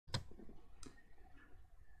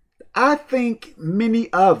I think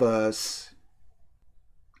many of us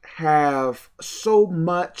have so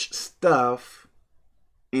much stuff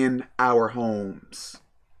in our homes.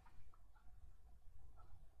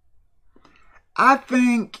 I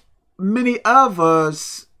think many of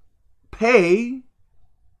us pay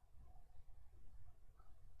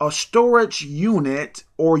a storage unit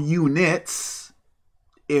or units,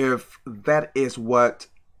 if that is what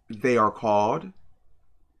they are called.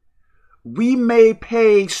 We may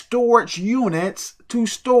pay storage units to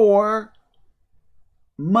store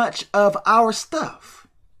much of our stuff.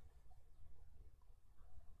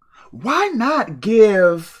 Why not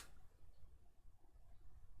give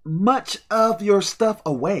much of your stuff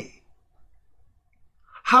away?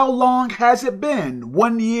 How long has it been?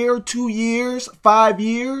 1 year, 2 years, 5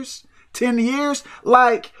 years, 10 years?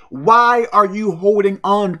 Like, why are you holding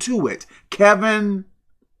on to it? Kevin,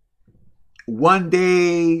 one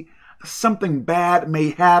day something bad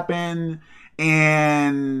may happen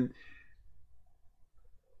and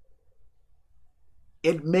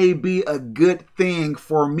it may be a good thing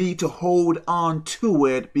for me to hold on to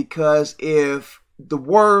it, because if the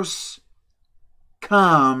worst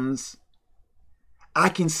comes, I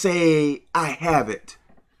can say I have it.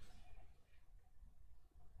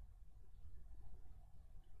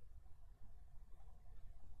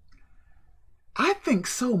 I think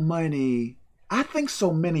so many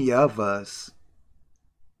of us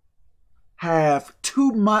have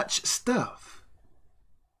too much stuff.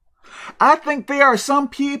 I think there are some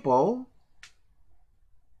people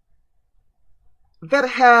that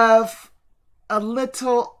have a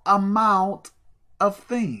little amount of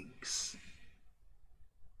things.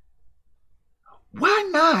 Why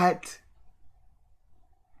not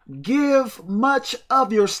give much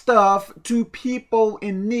of your stuff to people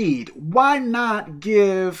in need? Why not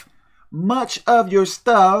give much of your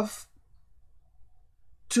stuff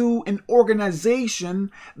to an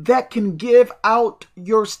organization that can give out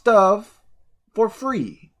your stuff for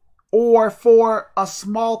free or for a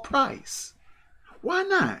small price? Why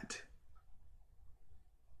not?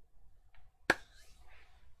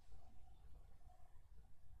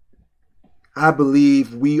 I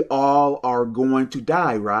believe we all are going to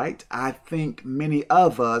die, right? I think many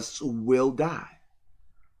of us will die.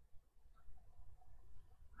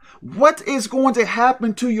 What is going to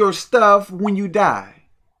happen to your stuff when you die,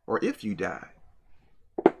 or if you die?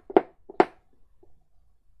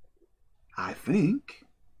 I think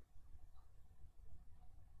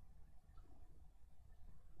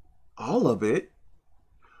all of it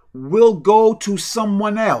will go to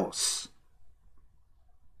someone else.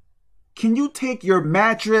 Can you take your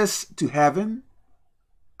mattress to heaven?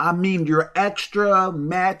 I mean, your extra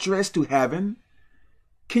mattress to heaven?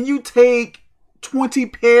 Can you take 20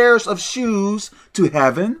 pairs of shoes to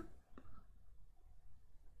heaven?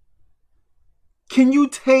 Can you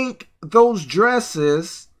take those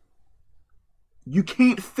dresses you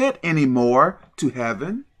can't fit anymore to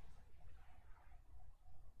heaven?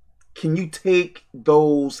 Can you take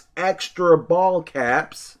those extra ball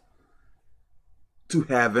caps to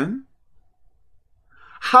heaven?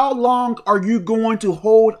 How long are you going to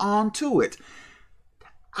hold on to it?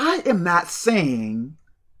 I am not saying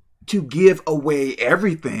to give away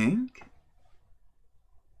everything,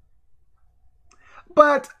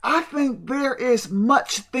 but I think there is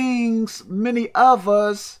much things many of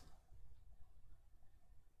us,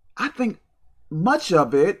 I think much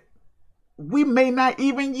of it we may not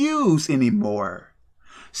even use anymore.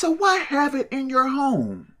 So why have it in your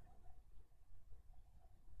home?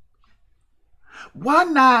 Why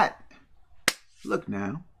not, look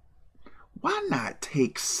now, why not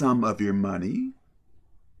take some of your money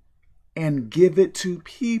and give it to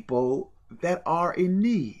people that are in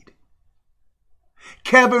need?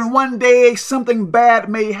 Kevin, one day something bad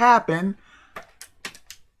may happen.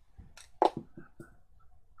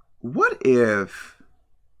 What if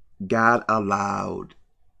God allowed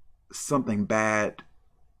something bad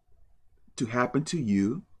to happen to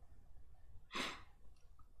you,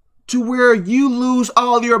 to where you lose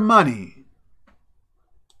all your money?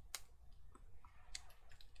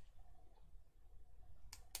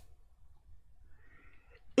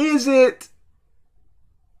 Is it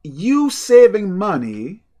you saving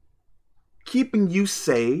money, keeping you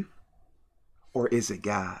safe, or is it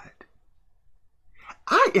God?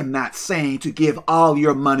 I am not saying to give all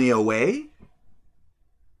your money away.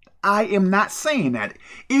 I am not saying that.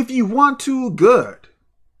 If you want to, good.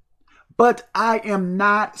 But I am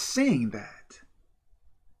not saying that.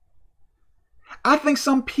 I think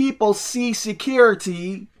some people see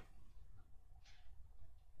security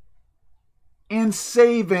in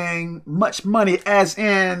saving much money, as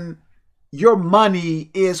in your money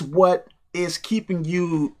is what is keeping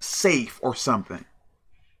you safe or something.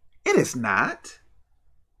 It is not.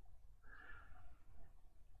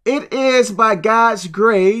 It is by God's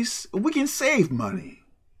grace we can save money.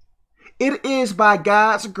 It is by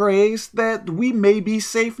God's grace that we may be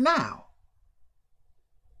safe now.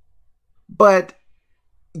 But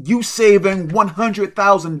you saving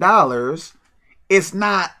 $100,000 is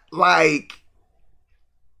not like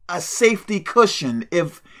a safety cushion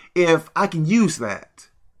if I can use that.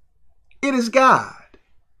 It is God.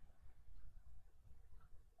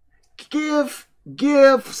 Give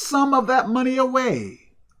some of that money away.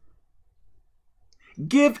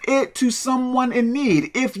 Give it to someone in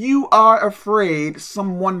need. If you are afraid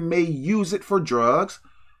someone may use it for drugs,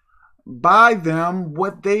 buy them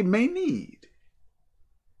what they may need.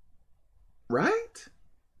 Right?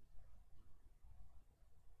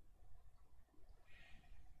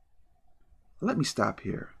 Let me stop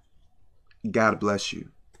here. God bless you.